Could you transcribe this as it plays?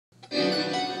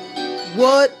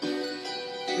What?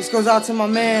 This goes out to my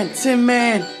man,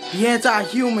 Tinnman, the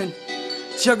anti-human,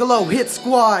 Juggalo Hit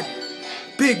Squad,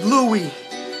 Big Luie,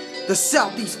 the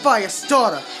Southeast Fire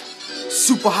Starter,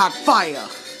 Super Hot Fire.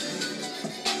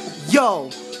 Yo,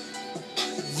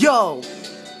 yo,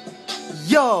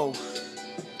 yo.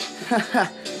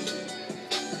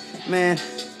 Man,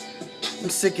 I'm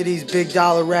sick of these big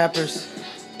dollar rappers.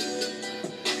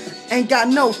 Ain't got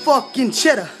no fucking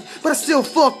cheddar, but I still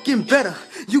fucking better.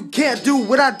 You can't do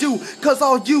what I do, cause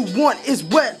all you want is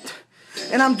wet.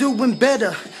 And I'm doing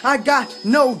better. I got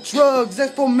no drugs,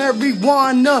 that's for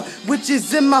marijuana, which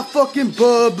is in my fucking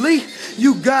bubbly.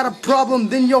 You got a problem,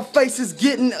 then your face is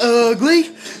getting ugly.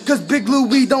 Cause Big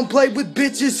Luie don't play with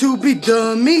bitches who be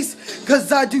dummies.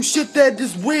 Cause I do shit that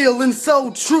is real and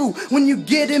so true. When you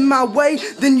get in my way,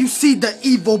 then you see the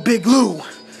evil Big Lou.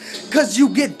 Cause you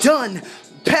get done,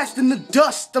 passed in the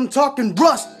dust. I'm talking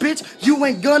rust, bitch. You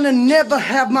ain't gonna never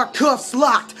have my cuffs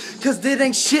locked. Cause it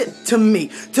ain't shit to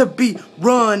me to be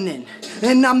running.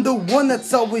 And I'm the one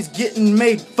that's always getting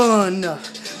made fun of.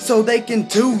 So they can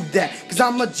do that, cause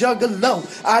I'm a juggalo.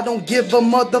 I don't give a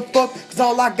motherfuck, cause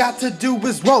all I got to do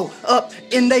is roll up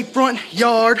in they front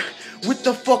yard with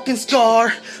the fucking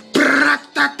scar.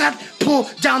 Pull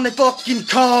down the fucking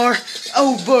car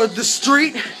over the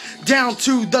street, down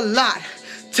to the lot.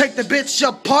 Take the bitch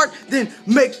apart, then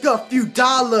make a few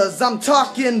dollars. I'm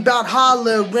talking about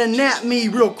hollering at me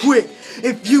real quick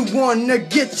if you wanna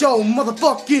get your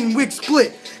motherfucking wig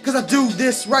split. Cause I do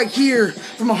this right here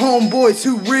for my homeboys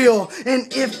who real.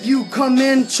 And if you come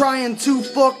in trying to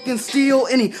fucking steal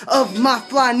any of my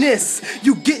flyness,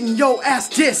 you getting your ass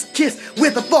kissed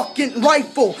with a fucking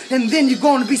rifle. And then you're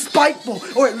gonna be spiteful,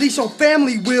 or at least your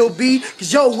family will be,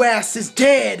 cause your ass is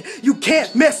dead. You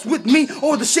can't mess with me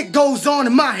or the shit goes on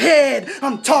in my head.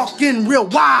 I'm talking real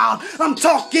wild, I'm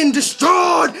talking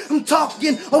destroyed, I'm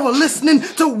talking over listening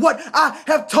to what I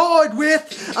have toyed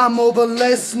with. I'm over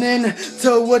listening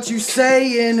to what you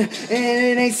saying, and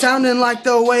it ain't sounding like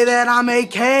the way that I'm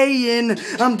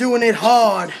AKing. I'm doing it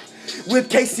hard with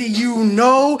Casey, you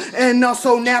know, and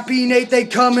also Nappy Nate. They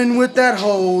coming with that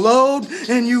whole load,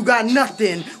 and you got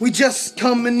nothing. We just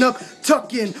coming up,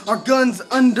 tucking our guns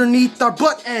underneath our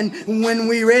butt, and when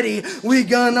we ready, we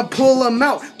gonna pull them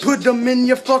out, put them in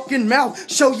your fucking mouth,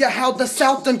 show you how the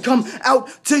South done come out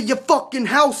to your fucking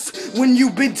house. When you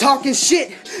been talking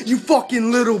shit, you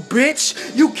fucking little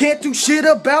bitch, you can't do shit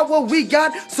about what we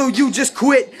got, so you just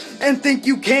quit and think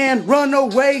you can run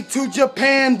away to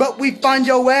Japan. But we find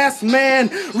your ass, man,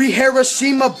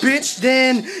 Hiroshima, bitch.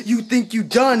 Then you think you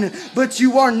done, but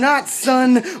you are not,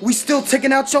 son. We still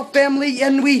taking out your family,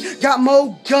 and we got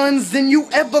more guns than you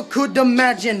ever could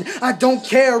imagine. I don't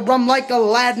care, I'm like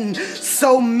Aladdin,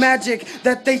 so magic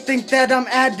that they think that I'm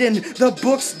adding the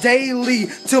books daily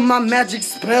to my magic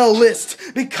spell list.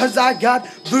 Because I got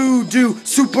voodoo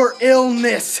super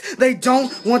illness. They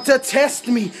don't want to test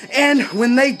me, and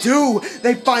when they do,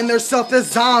 they find themselves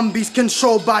as zombies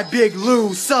controlled by Big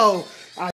Lou. So